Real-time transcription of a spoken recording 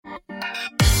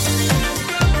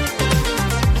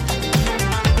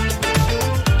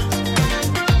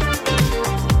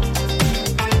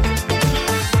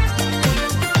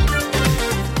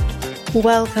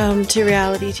Welcome to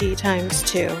Reality Tea Times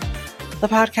 2, the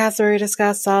podcast where we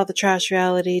discuss all the trash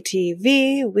reality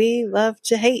TV we love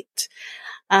to hate.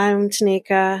 I'm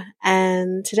Tanika,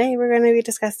 and today we're going to be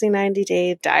discussing 90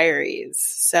 Day Diaries.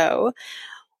 So,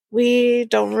 we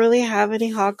don't really have any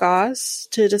hot goss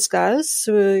to discuss.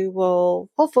 We will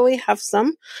hopefully have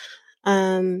some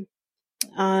on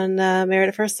Married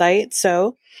at First Sight.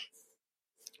 So,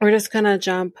 we're just going to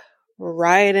jump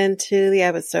right into the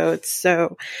episode.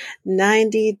 So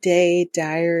 90 Day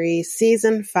Diary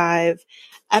Season 5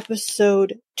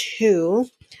 Episode 2,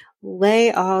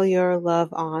 Lay All Your Love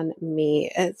on Me.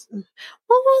 What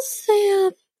was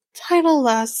the title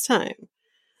last time?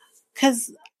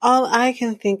 Because all I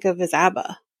can think of is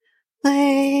ABBA.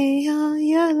 Lay all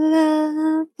your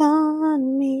love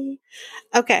on me.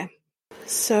 Okay.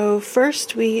 So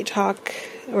first we're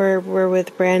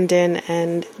with Brandon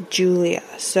and Julia.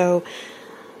 So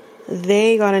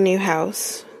they got a new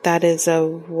house that is a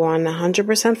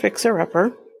 100%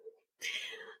 fixer-upper.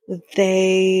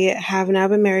 They have now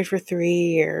been married for 3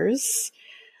 years.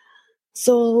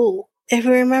 So if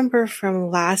we remember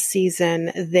from last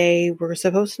season, they were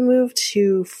supposed to move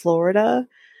to Florida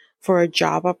for a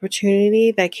job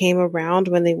opportunity that came around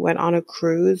when they went on a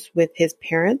cruise with his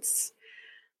parents.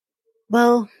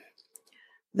 Well,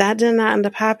 that did not end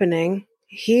up happening.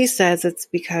 He says it's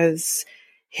because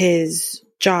his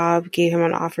job gave him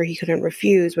an offer he couldn't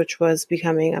refuse, which was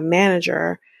becoming a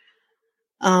manager,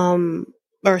 or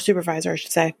a supervisor, I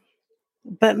should say.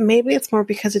 But maybe it's more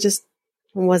because it just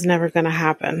was never going to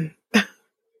happen.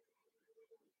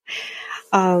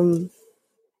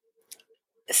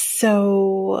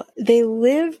 So they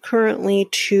live currently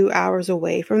 2 hours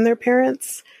away from their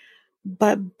parents,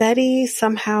 but Betty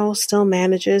somehow still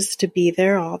manages to be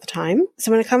there all the time.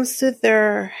 So when it comes to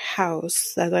their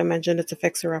house, as I mentioned, it's a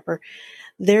fixer-upper.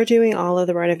 They're doing all of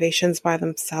the renovations by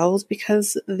themselves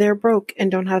because they're broke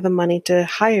and don't have the money to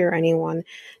hire anyone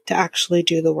to actually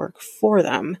do the work for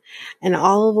them. And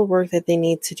all of the work that they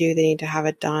need to do, they need to have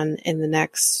it done in the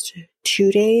next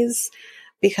 2 days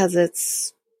because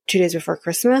it's 2 days before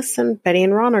Christmas, and Betty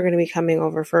and Ron are going to be coming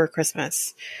over for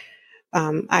Christmas.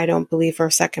 I don't believe for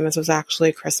a second this was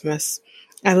actually Christmas.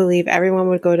 I believe everyone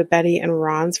would go to Betty and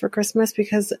Ron's for Christmas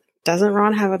because doesn't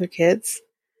Ron have other kids?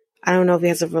 I don't know if he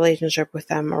has a relationship with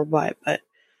them or what, but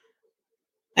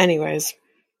anyways.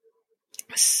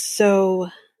 So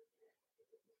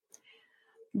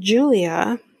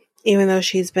Julia, even though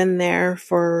she's been there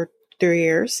for 3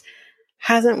 years,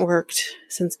 hasn't worked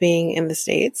since being in the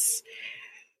States.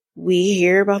 We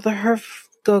hear about her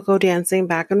go-go dancing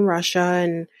back in Russia,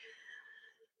 and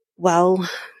well,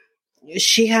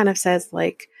 she kind of says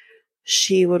like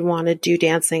she would want to do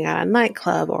dancing at a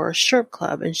nightclub or a strip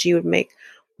club, and she would make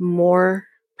more,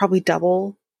 probably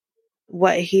double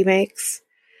what he makes,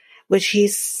 which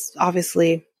he's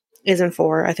obviously isn't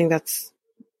for. I think that's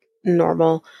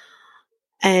normal.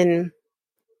 And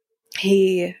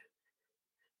he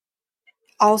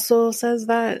also says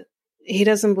that he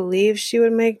doesn't believe she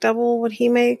would make double what he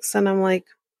makes. And I'm like,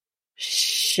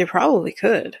 she probably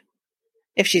could.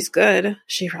 If she's good,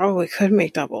 she probably could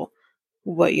make double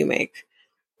what you make.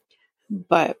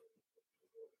 But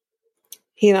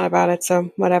he's not about it,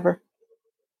 so whatever.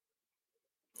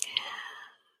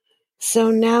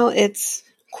 So now it's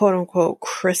quote unquote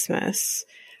Christmas.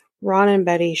 Ron and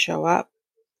Betty show up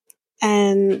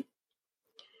and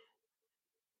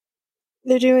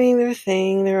they're doing their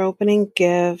thing. They're opening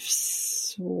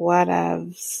gifts, whatever.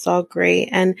 It's all great.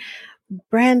 And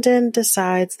Brandon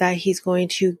decides that he's going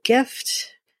to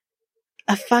gift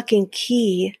a fucking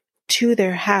key to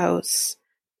their house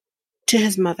to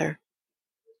his mother.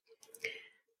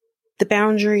 The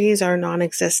boundaries are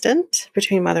non-existent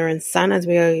between mother and son, as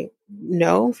we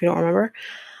know, if you don't remember.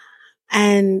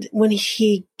 And when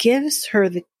he gives her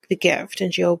the gift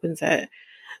and she opens it,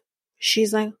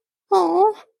 she's like,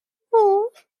 oh.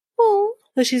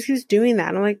 So she keeps doing that.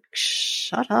 And I'm like,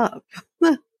 shut up.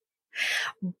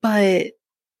 But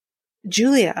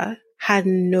Julia had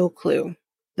no clue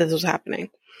this was happening.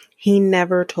 He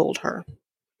never told her.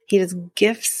 He just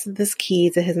gifts this key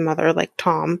to his mother, like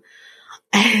Tom,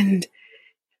 and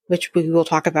which we will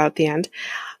talk about at the end,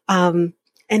 and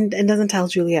doesn't tell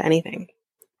Julia anything.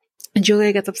 And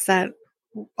Julia gets upset,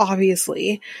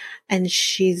 obviously, and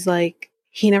she's like,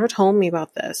 he never told me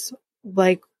about this.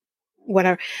 Like,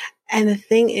 whatever. And the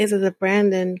thing is that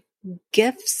Brandon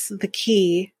gifts the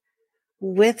key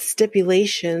with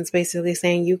stipulations, basically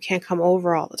saying you can't come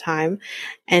over all the time.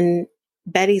 And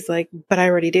Betty's like, but I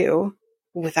already do,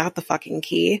 without the fucking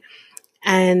key.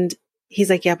 And he's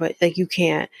like, yeah, but like you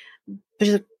can't. But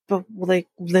she's like, but like,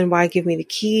 then why give me the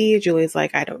key? Julia's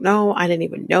like, I don't know. I didn't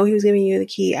even know he was giving you the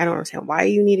key. I don't understand why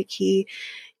you need a key.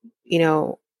 You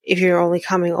know, if you're only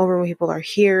coming over when people are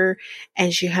here.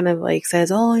 And she kind of like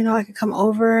says, oh, you know, I could come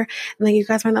over and like, you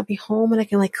guys might not be home and I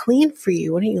can like clean for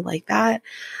you. Wouldn't you like that?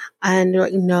 And they're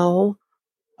like, no,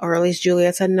 or at least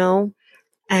Julia said no.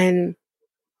 And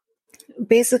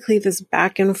basically this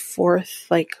back and forth,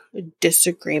 like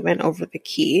disagreement over the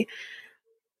key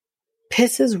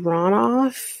pisses Ron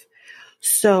off.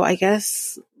 So I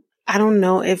guess, I don't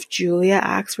know if Julia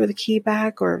asked for the key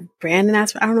back or Brandon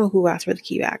asked for, I don't know who asked for the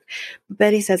key back. But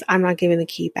Betty says, I'm not giving the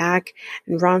key back.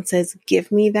 And Ron says,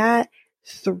 give me that,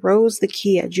 throws the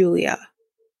key at Julia.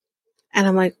 And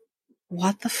I'm like,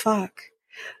 what the fuck?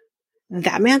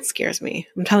 That man scares me.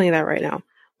 I'm telling you that right now.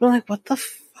 But I'm like, what the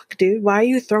fuck, dude? Why are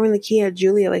you throwing the key at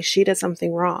Julia like she did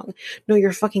something wrong? No,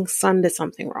 your fucking son did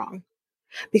something wrong.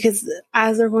 Because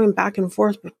as they're going back and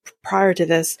forth prior to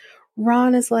this,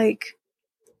 Ron is like,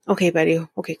 okay, Betty,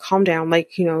 okay, calm down.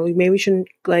 Like, you know, maybe we shouldn't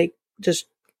like just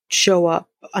show up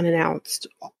unannounced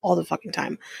all the fucking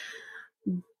time.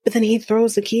 But then he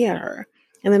throws the key at her.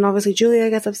 And then obviously Julia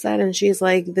gets upset and she's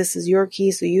like, this is your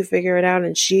key, so you figure it out.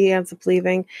 And she ends up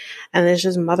leaving. And it's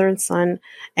just mother and son.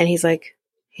 And he's like,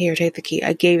 here, take the key.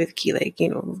 I gave you the key. Like, you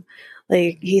know,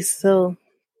 like he still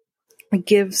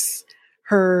gives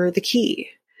her the key.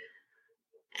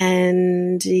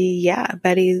 And yeah,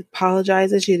 Betty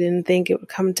apologizes. She didn't think it would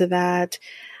come to that.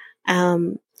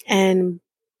 And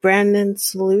Brandon's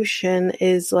solution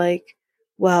is like,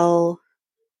 well,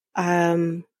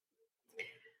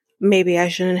 maybe I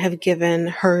shouldn't have given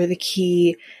her the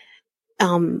key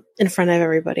in front of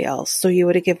everybody else. So you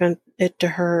would have given it to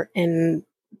her in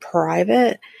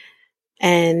private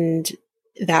and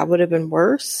that would have been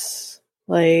worse.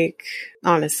 Like,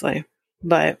 honestly.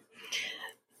 But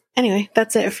anyway,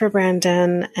 that's it for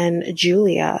Brandon and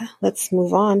Julia. Let's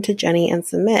move on to Jenny and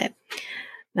Sumit.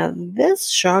 Now, this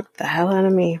shocked the hell out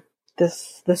of me.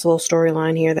 This little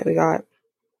storyline here that we got.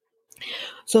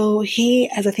 So he,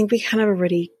 as I think we kind of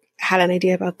already had an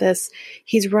idea about this,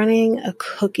 he's running a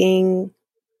cooking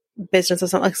business or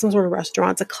something, like some sort of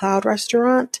restaurant. It's a cloud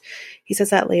restaurant. He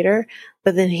says that later.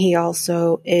 But then he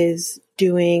also is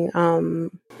doing,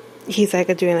 he's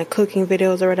like doing like cooking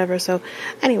videos or whatever. So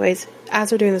anyways,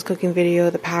 as we're doing this cooking video,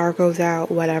 the power goes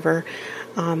out, whatever.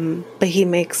 But he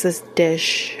makes this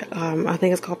dish, I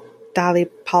think it's called Dali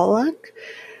Palak.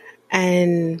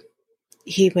 And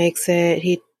he makes it,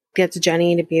 he gets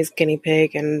Jenny to be his guinea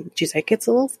pig. And she's like, it's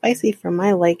a little spicy for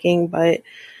my liking, but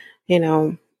you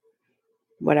know,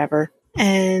 whatever.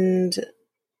 And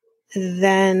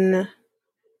then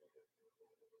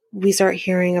we start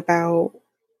hearing about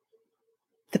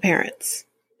the parents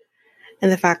and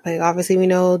the fact that obviously we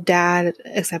know dad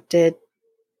accepted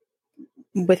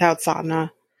without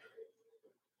Sadhana.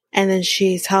 And then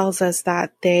she tells us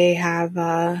that they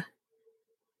have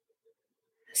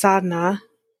Sadhana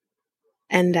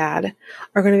and dad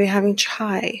are going to be having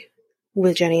chai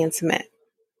with Jenny and Sumit.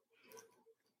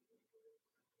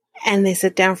 And they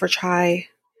sit down for chai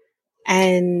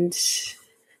and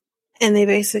they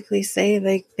basically say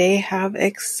like they have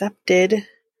accepted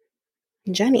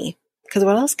Jenny. Because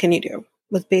what else can you do?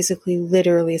 Was basically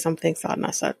literally something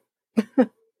Sadhana said.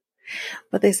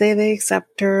 But they say they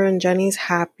accept her and Jenny's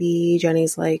happy.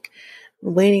 Jenny's like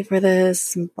waiting for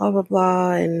this and blah, blah,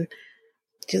 blah. And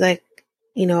she's like,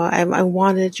 you know, I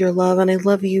wanted your love and I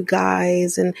love you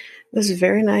guys. And it was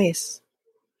very nice,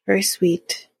 very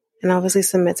sweet. And obviously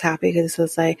Sumit's happy because he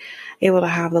was like able to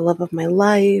have the love of my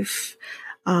life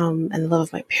and the love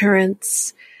of my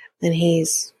parents. And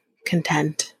he's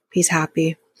content. He's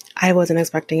happy. I wasn't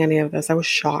expecting any of this. I was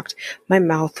shocked. My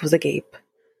mouth was agape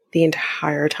the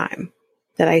entire time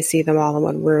that I see them all in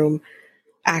one room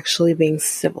actually being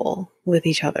civil with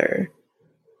each other.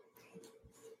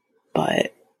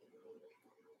 But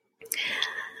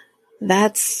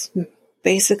that's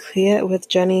basically it with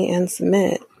Jenny and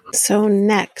Sumit. So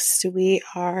next we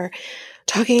are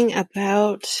talking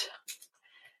about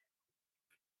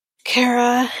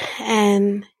Kara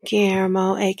and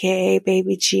Guillermo, aka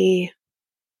Baby G.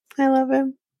 I love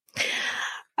him.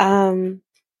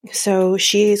 So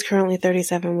she is currently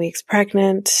 37 weeks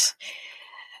pregnant.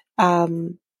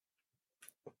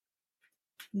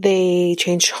 They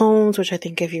changed homes, which I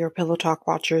think if you're Pillow Talk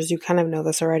watchers, you kind of know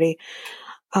this already.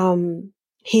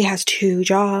 He has 2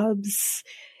 jobs.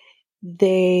 Let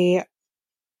me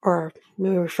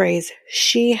rephrase,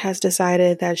 she has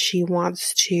decided that she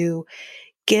wants to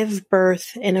give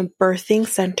birth in a birthing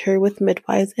center with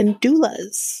midwives and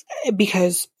doulas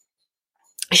because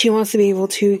she wants to be able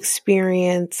to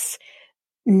experience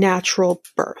natural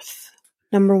birth.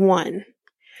 Number 1,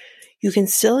 You can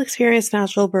still experience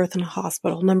natural birth in a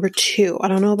hospital. Number 2, I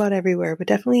don't know about everywhere, but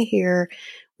definitely here,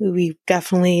 we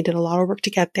definitely did a lot of work to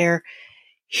get there.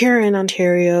 Here in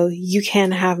Ontario, you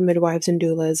can have midwives and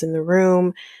doulas in the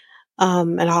room,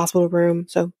 in a hospital room.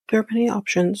 So there are many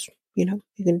options. You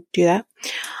can do that.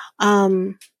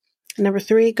 Number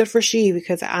 3, good for she,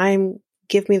 because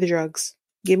give me the drugs.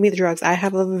 Give me the drugs. I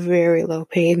have a very low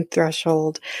pain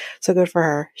threshold. So good for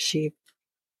her.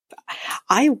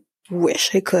 I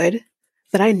wish I could,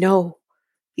 but I know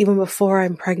even before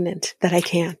I'm pregnant that I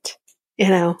can't,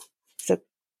 so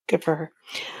good for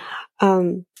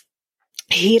her.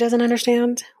 He doesn't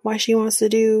understand why she wants to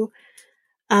do,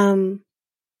 the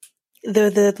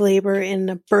labor in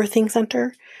a birthing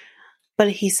center, but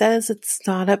he says it's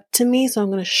not up to me, so I'm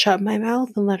going to shut my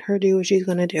mouth and let her do what she's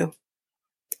going to do.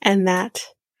 And that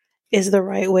is the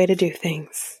right way to do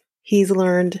things. He's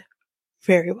learned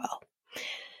very well.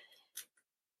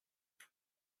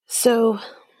 So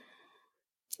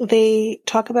they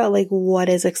talk about what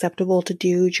is acceptable to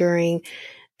do during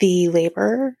the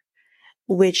labor,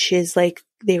 which is they're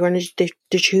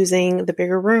choosing the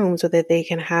bigger room so that they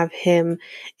can have him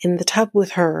in the tub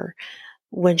with her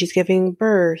when she's giving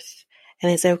birth.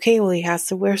 And they say, okay, well, he has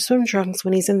to wear swim trunks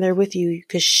when he's in there with you,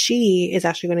 because she is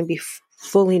actually going to be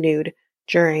fully nude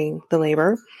during the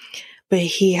labor, but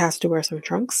he has to wear swim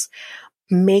trunks.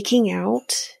 Making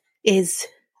out is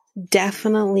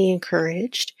definitely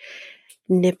encouraged.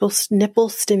 Nipple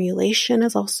stimulation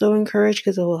is also encouraged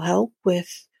because it will help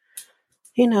with,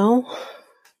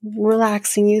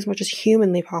 relaxing you as much as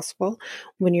humanly possible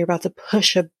when you're about to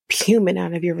push a human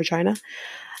out of your vagina.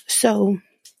 So,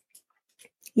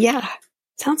 yeah,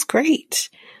 sounds great.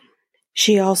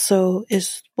 She also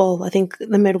I think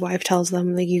the midwife tells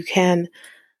them that you can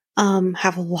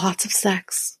have lots of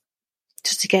sex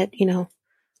just to get,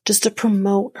 just to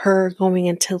promote her going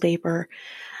into labor.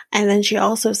 And then she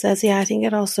also says, I think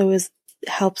it also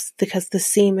helps because the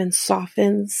semen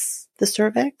softens the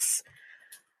cervix.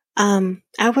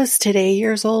 I was today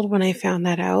years old when I found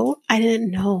that out. I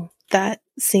didn't know that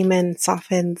semen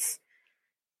softens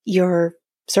your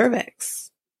cervix.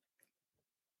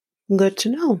 Good to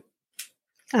know.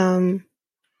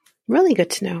 Really good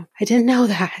to know. I didn't know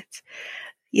that.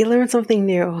 You learn something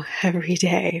new every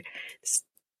day. It's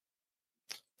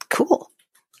cool.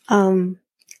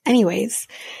 Anyways,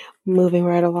 moving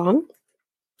right along.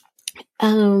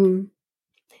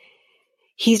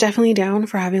 He's definitely down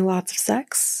for having lots of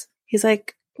sex. He's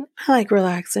like, I like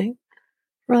relaxing.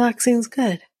 Relaxing's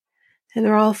good. And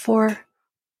they're all for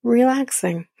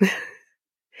relaxing.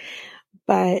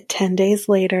 But 10 days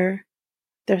later,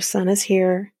 their son is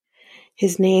here.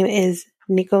 His name is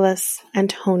Nicholas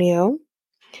Antonio.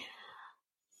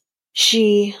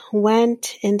 She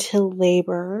went into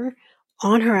labor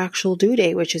on her actual due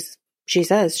date, which is, she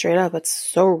says straight up, it's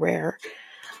so rare.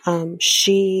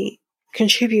 She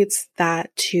contributes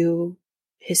that to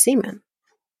his semen.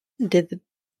 Did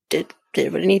what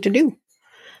it need to do.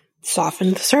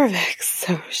 Soften the cervix.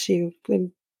 So she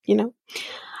would,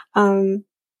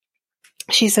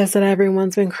 she says that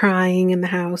everyone's been crying in the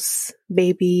house.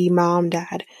 Baby, mom,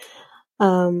 dad.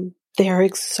 They're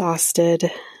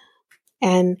exhausted.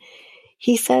 And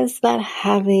he says that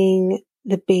having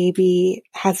the baby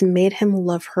has made him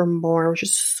love her more, which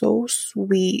is so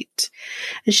sweet.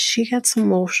 And she gets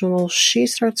emotional. She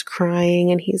starts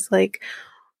crying, and he's like,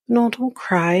 no, don't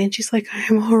cry. And she's like,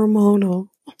 I'm hormonal.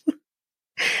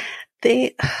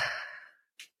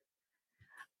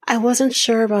 I wasn't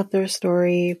sure about their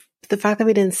story. The fact that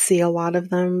we didn't see a lot of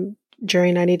them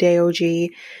during 90 Day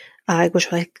OG,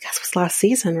 which I guess was last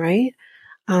season, right?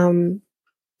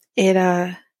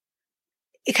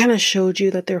 It kind of showed you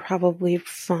that they're probably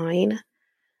fine.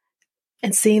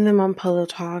 And seeing them on Pillow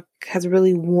Talk has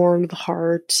really warmed the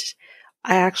heart.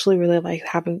 I actually really like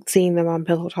seeing them on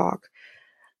Pillow Talk.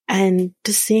 And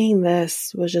just seeing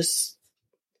this was just,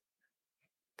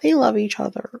 they love each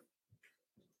other.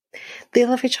 They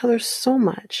love each other so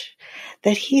much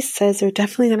that he says they're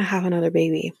definitely going to have another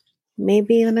baby.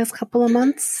 Maybe in the next couple of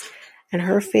months. And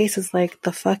her face is like,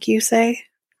 the fuck you say?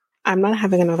 I'm not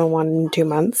having another one in 2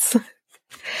 months.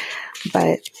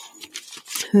 But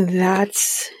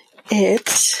that's it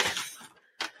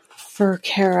for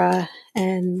Kara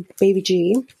and Baby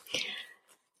G.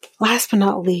 Last but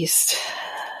not least,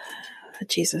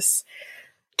 Jesus,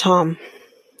 Tom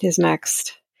is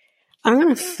next. I'm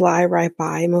going to fly right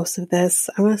by most of this.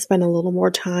 I'm going to spend a little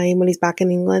more time when he's back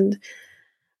in England.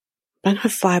 But I'm going to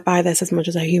fly by this as much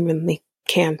as I humanly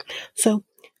can. So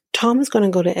Tom is going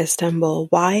to go to Istanbul.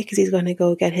 Why? Because he's going to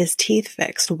go get his teeth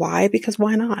fixed. Why? Because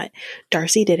why not?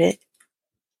 Darcy did it.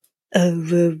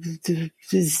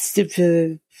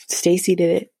 Stacy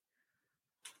did it,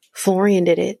 Florian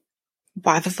did it,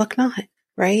 why the fuck not,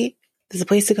 right? There's a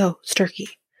place to go. It's Turkey.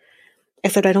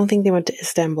 Except I don't think they went to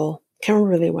Istanbul. Can't remember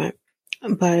where they went.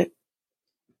 But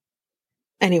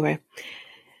anyway,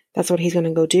 that's what he's going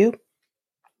to go do.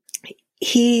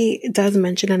 He does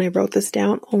mention, and I wrote this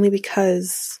down only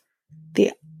because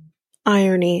the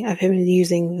irony of him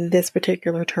using this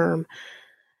particular term.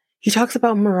 He talks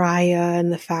about Mariah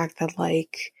and the fact that,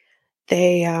 like,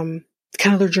 they,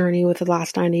 kind of their journey with the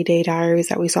last 90-day diaries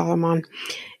that we saw him on,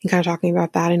 and kind of talking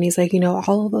about that. And he's like,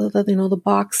 all of the, the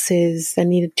boxes that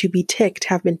needed to be ticked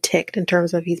have been ticked in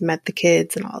terms of he's met the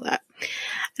kids and all that.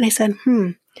 And I said,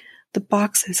 the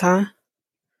boxes, huh?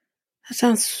 That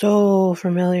sounds so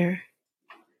familiar.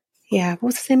 Yeah, what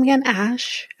was his name again?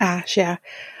 Ash, yeah.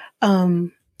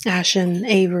 Ash and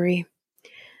Avery.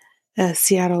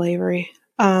 Seattle Avery.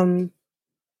 But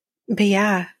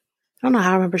yeah, I don't know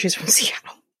how I remember she's from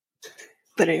Seattle.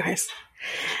 But anyways,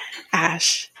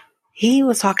 Ash, he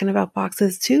was talking about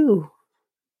boxes too.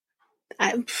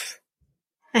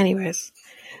 Anyways,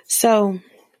 so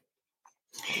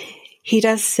he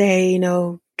does say,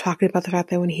 talking about the fact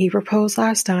that when he proposed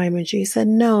last time and she said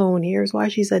no, and here's why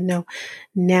she said no,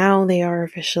 now they are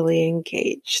officially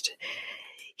engaged.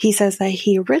 He says that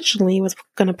he originally was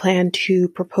going to plan to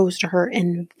propose to her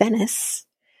in Venice,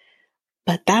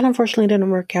 but that unfortunately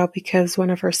didn't work out because one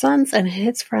of her sons and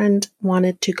his friend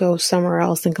wanted to go somewhere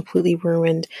else and completely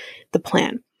ruined the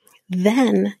plan.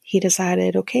 Then he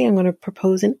decided, okay, I'm going to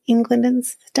propose in England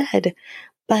instead,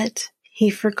 but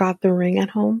he forgot the ring at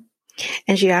home.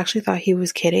 And she actually thought he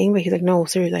was kidding, but he's like, no,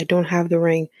 seriously, I don't have the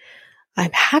ring. I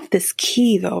have this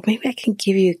key though. Maybe I can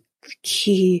give you the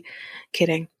key.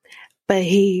 Kidding. But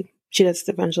she does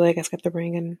eventually, I guess, get the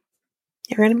ring and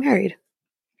they're getting married.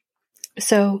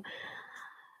 So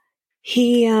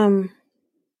he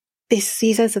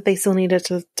says that they still needed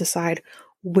to decide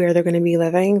where they're going to be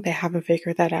living. They haven't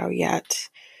figured that out yet,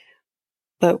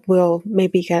 but we'll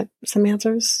maybe get some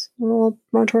answers a little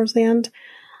more towards the end.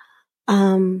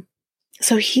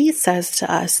 So he says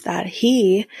to us that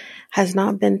he has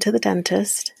not been to the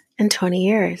dentist in 20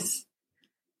 years.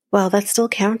 Well, that's still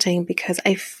counting because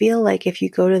I feel like if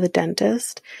you go to the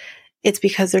dentist, it's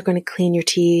because they're going to clean your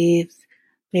teeth,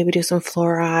 maybe do some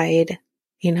fluoride,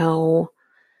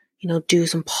 do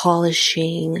some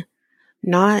polishing,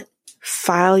 not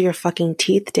file your fucking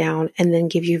teeth down and then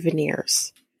give you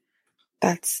veneers.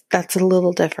 That's a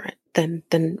little different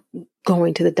than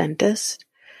going to the dentist.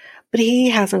 But he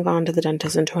hasn't gone to the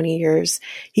dentist in 20 years.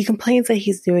 He complains that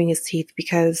he's doing his teeth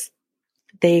because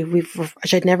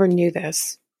which I never knew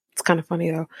this. It's kind of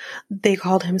funny though. They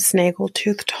called him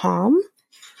Snaggletooth Tom.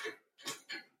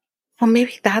 Well,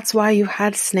 maybe that's why you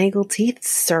had snaggle teeth,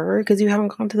 sir, because you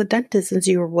haven't gone to the dentist since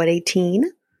you were,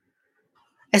 18?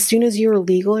 As soon as you're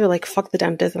legal, you're like, fuck the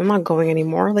dentist, I'm not going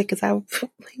anymore. Like, is that,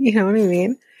 you know what I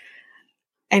mean?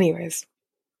 Anyways.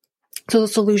 So the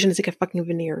solution is to get fucking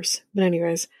veneers. But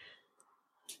anyways.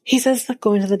 He says that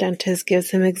going to the dentist gives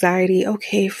him anxiety.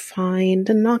 Okay, fine.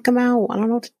 To knock him out. I don't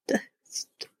know what to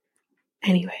do.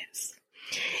 Anyways.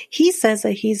 He says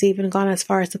that he's even gone as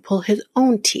far as to pull his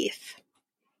own teeth.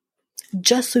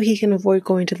 Just so he can avoid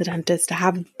going to the dentist, to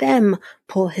have them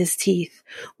pull his teeth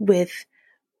with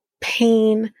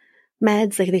pain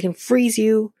meds. Like, they can freeze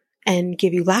you and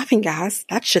give you laughing gas.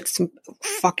 That shit's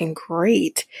fucking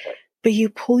great. But you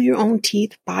pull your own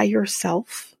teeth by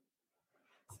yourself?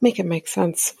 Make it make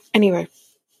sense. Anyway.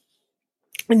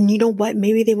 And you know what?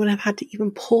 Maybe they wouldn't have had to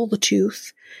even pull the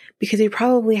tooth because they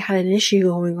probably had an issue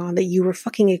going on that you were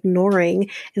fucking ignoring,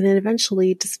 and then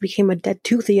eventually it just became a dead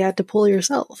tooth that you had to pull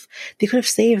yourself. They could have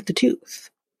saved the tooth.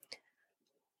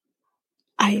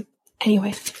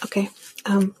 Anyway, okay.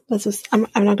 Let's just, I'm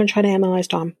not going to try to analyze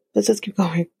Tom. Let's just keep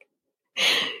going.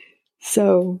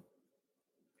 So,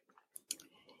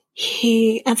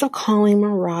 he ends up calling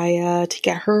Mariah to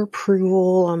get her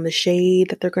approval on the shade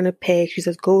that they're going to pick. She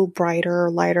says, go brighter,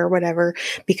 lighter, whatever,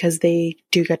 because they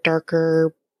do get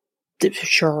darker,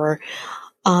 sure.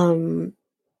 So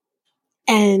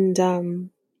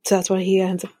that's what he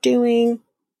ends up doing.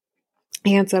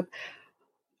 He ends up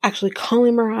actually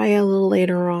calling Mariah a little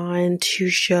later on to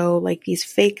show, like, these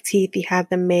fake teeth he had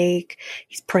them make.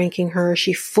 He's pranking her.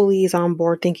 She fully is on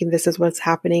board thinking this is what's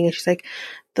happening. And she's like,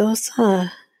 those,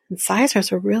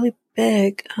 incisors are really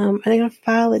big. Are they gonna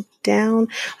file it down?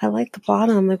 I like the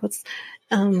bottom. Like, what's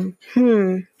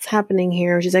happening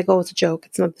here? She's like, oh, it's a joke.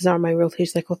 It's not my real teeth.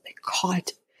 She's like, oh, thank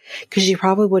God. Because she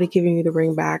probably would have given you the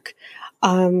ring back.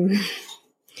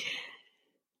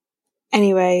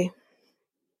 Anyway,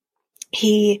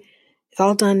 he It's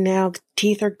all done now. The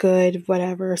teeth are good,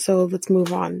 whatever. So let's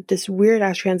move on. This weird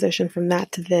ass transition from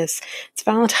that to this. It's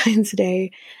Valentine's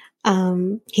Day.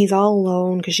 He's all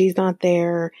alone because she's not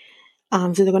there.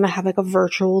 So they're going to have like a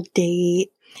virtual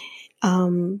date.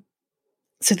 So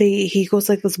he goes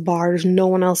to like this bar. There's no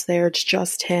one else there. It's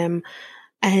just him.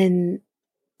 And,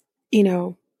 you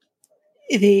know,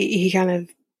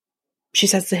 she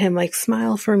says to him, like,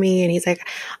 smile for me. And he's like,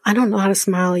 I don't know how to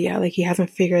smile yet. Like, he hasn't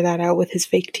figured that out with his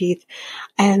fake teeth.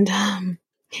 And,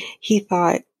 he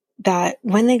thought that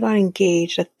when they got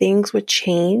engaged, that things would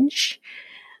change.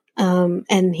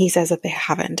 And he says that they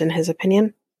haven't, in his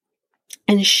opinion.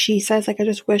 And she says, like, I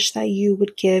just wish that you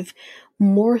would give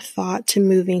more thought to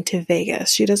moving to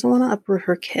Vegas. She doesn't want to uproot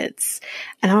her kids.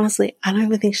 And honestly, I don't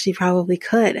even think she probably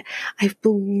could. I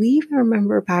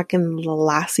remember back in the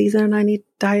last season of 90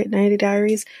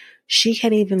 Diaries, she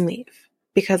can't even leave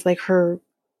because like her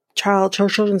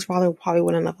children's father probably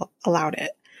wouldn't have allowed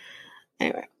it.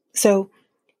 Anyway, so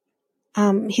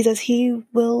he says he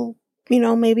will,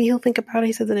 maybe he'll think about it.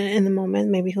 He says it in the moment,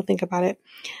 maybe he'll think about it.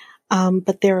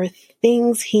 But there are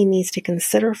things he needs to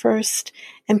consider first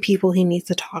and people he needs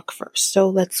to talk first. So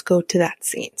let's go to that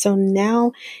scene. So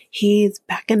now he's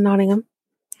back in Nottingham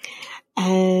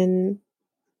and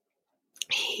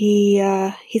he's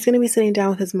going to be sitting down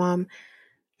with his mom.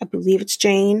 I believe it's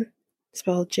Jane,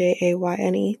 spelled Jayne.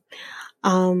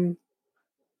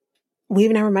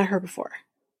 We've never met her before.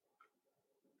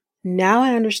 Now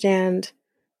I understand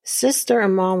sister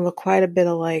and mom look quite a bit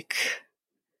alike.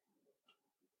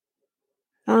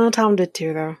 Oh, Tom did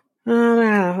too, though.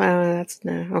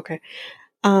 Okay.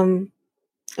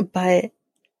 But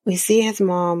we see his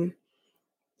mom,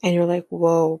 and you're like,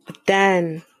 whoa. But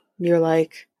then you're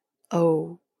like,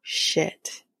 oh,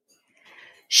 shit.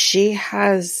 She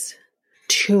has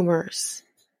tumors.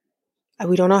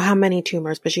 We don't know how many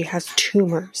tumors, but she has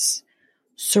tumors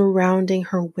surrounding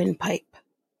her windpipe.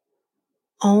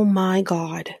 Oh my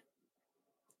God.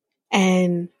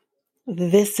 And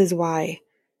this is why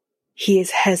he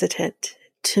is hesitant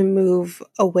to move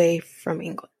away from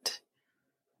England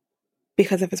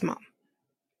because of his mom.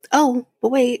 Oh, but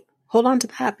wait, hold on to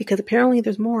that because apparently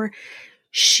there's more.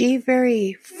 She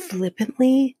very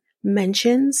flippantly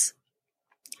mentions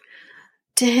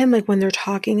to him, like when they're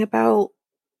talking about,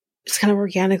 just kind of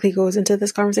organically goes into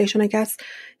this conversation, I guess.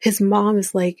 His mom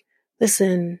is like,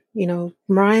 listen,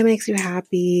 Mariah makes you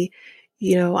happy.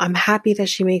 I'm happy that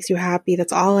she makes you happy.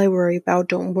 That's all I worry about.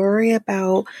 Don't worry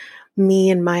about me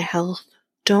and my health.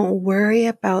 Don't worry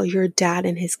about your dad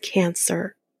and his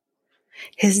cancer.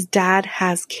 His dad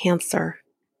has cancer.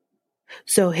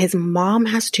 So his mom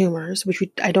has tumors, which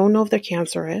I don't know if they're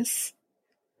cancerous.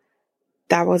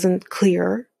 That wasn't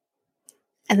clear.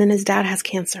 And then his dad has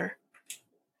cancer.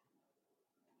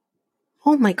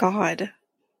 Oh my God.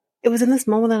 It was in this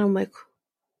moment that I'm like,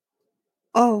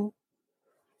 oh,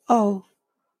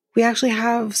 we actually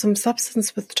have some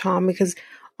substance with Tom because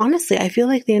honestly, I feel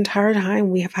like the entire time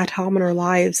we have had Tom in our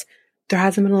lives, there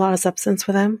hasn't been a lot of substance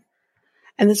with him.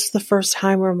 And this is the first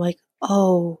time where I'm like,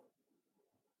 oh,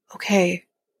 okay.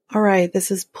 All right.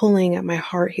 This is pulling at my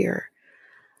heart here.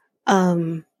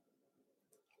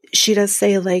 She does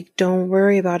say like, don't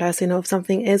worry about us. If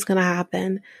something is going to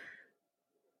happen,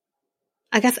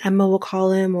 I guess Emma will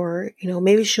call him or,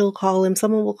 maybe she'll call him.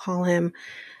 Someone will call him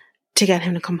to get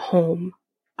him to come home.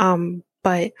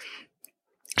 But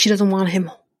she doesn't want him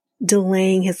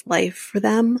delaying his life for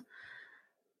them.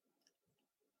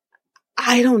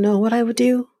 I don't know what I would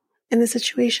do in this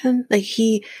situation. Like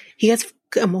he gets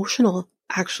emotional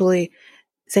actually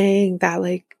saying that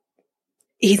like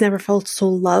he's never felt so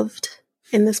loved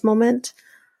in this moment.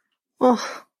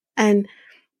 Oh, and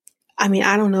I mean,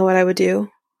 I don't know what I would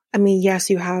do. I mean, yes,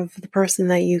 you have the person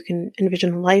that you can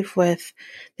envision a life with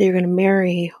that you're going to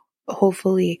marry,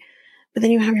 hopefully, but then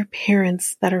you have your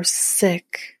parents that are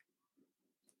sick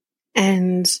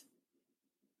and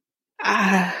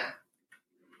I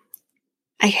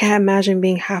can't imagine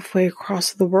being halfway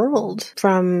across the world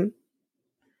from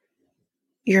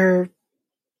your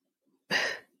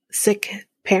sick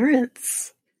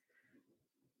parents.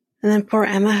 And then poor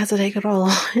Emma has to take it all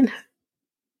on.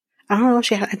 I don't know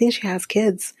if I think she has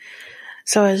kids.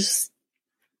 So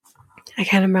I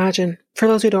can't imagine. For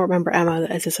those who don't remember Emma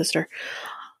as a sister.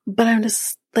 But I'm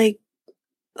just like,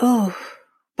 oh,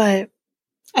 but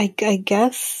I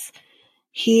guess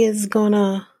he's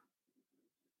gonna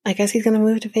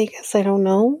move to Vegas. I don't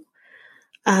know.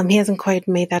 He hasn't quite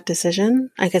made that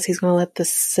decision. I guess he's gonna let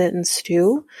this sit and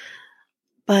stew.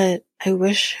 But I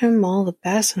wish him all the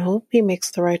best and hope he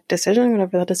makes the right decision,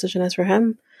 whatever that decision is for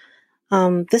him.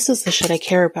 This is the shit I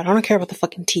care about. I don't care about the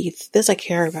fucking teeth. This I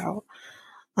care about.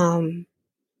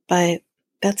 But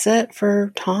that's it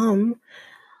for Tom.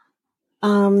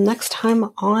 Next time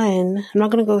on, I'm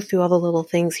not going to go through all the little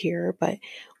things here, but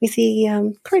we see,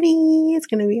 Courtney is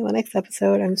going to be on the next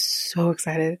episode. I'm so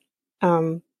excited.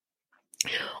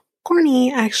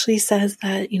 Courtney actually says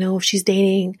that, if she's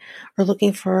dating or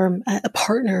looking for a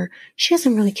partner, she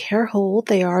doesn't really care how old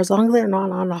they are as long as they're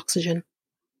not on oxygen.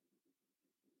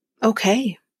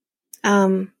 Okay.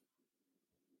 More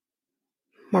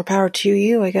power to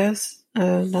you, I guess.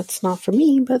 That's not for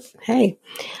me, but hey.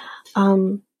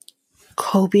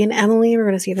 Kobe and Emily, we're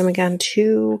going to see them again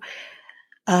too.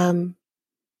 Ma'am,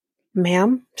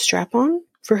 strap on?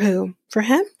 For who? For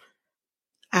him?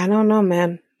 I don't know,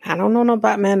 man. I don't know no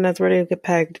Batman that's ready to get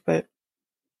pegged, but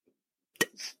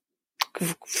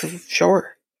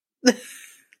sure.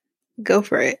 Go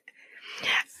for it.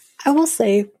 I will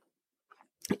say,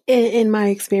 in my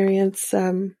experience,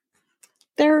 there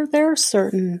are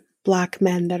certain black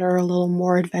men that are a little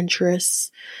more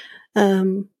adventurous,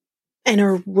 and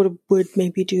would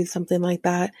maybe do something like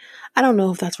that. I don't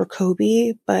know if that's for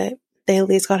Kobe, but they at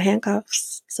least got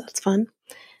handcuffs, so that's fun.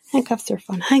 Handcuffs are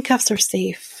fun. Handcuffs are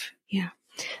safe. Yeah.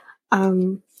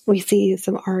 We see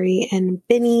some Ari and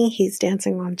Benny. He's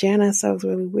dancing on Janice. That was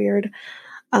really weird.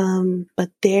 But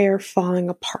they're falling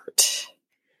apart.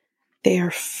 They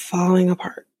are falling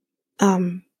apart.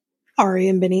 Ari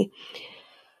and Benny.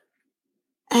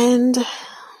 And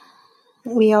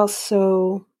we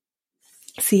also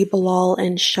see Bilal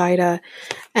and Shida,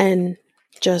 and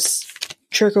just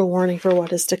trigger warning for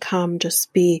what is to come.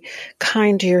 Just be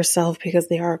kind to yourself because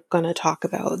they are going to talk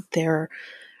about their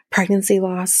pregnancy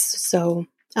loss. So,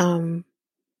 yeah,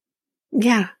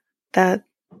 that's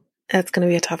going to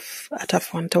be a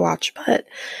tough one to watch, but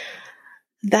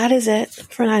that is it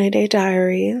for 90 Day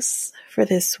Diaries for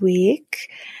this week.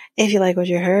 If you like what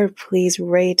you heard, please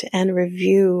rate and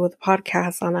review the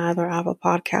podcast on either Apple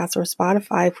Podcasts or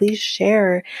Spotify. Please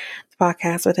share the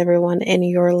podcast with everyone in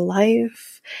your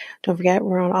life. Don't forget,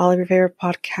 we're on all of your favorite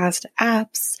podcast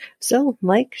apps. So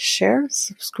like, share,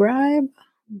 subscribe,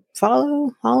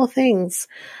 follow, all the things,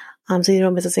 so you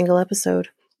don't miss a single episode.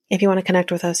 If you want to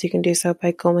connect with us, you can do so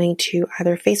by going to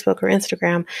either Facebook or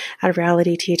Instagram at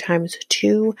Reality Tea Times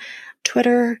 2,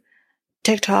 Twitter,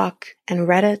 TikTok, and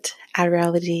Reddit at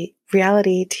Reality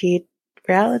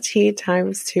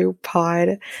Times 2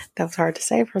 Pod. That was hard to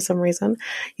say for some reason.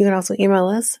 You can also email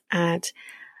us at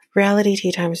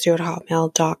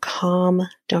realityteatimes2@hotmail.com.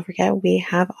 Don't forget, we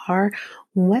have our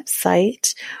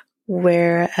website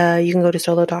where you can go to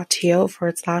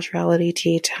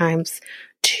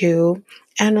solo.to/realityteatimes2.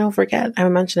 And don't forget, I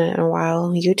haven't mentioned it in a while,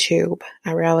 YouTube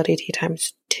at Reality Tea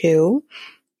Times 2.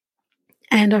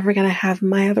 And don't forget, I have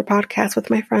my other podcast with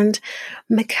my friend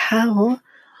Mikkel,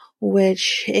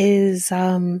 which is, you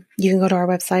can go to our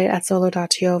website at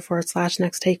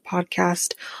solo.to/next take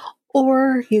podcast,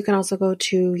 or you can also go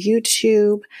to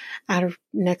YouTube at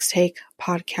Next Take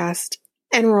Podcast.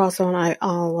 And we're also on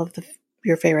all of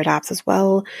your favorite apps as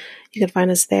well. You can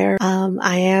find us there.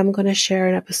 I am going to share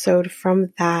an episode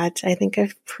from that. I think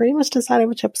I've pretty much decided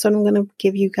which episode I'm going to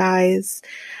give you guys.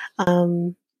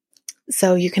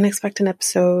 So you can expect an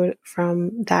episode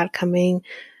from that coming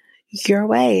your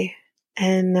way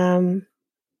and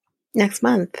next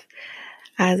month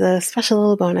as a special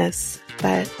little bonus.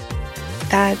 But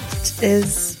that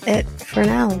is it for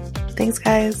now. Thanks,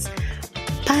 guys.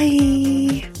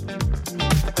 Bye.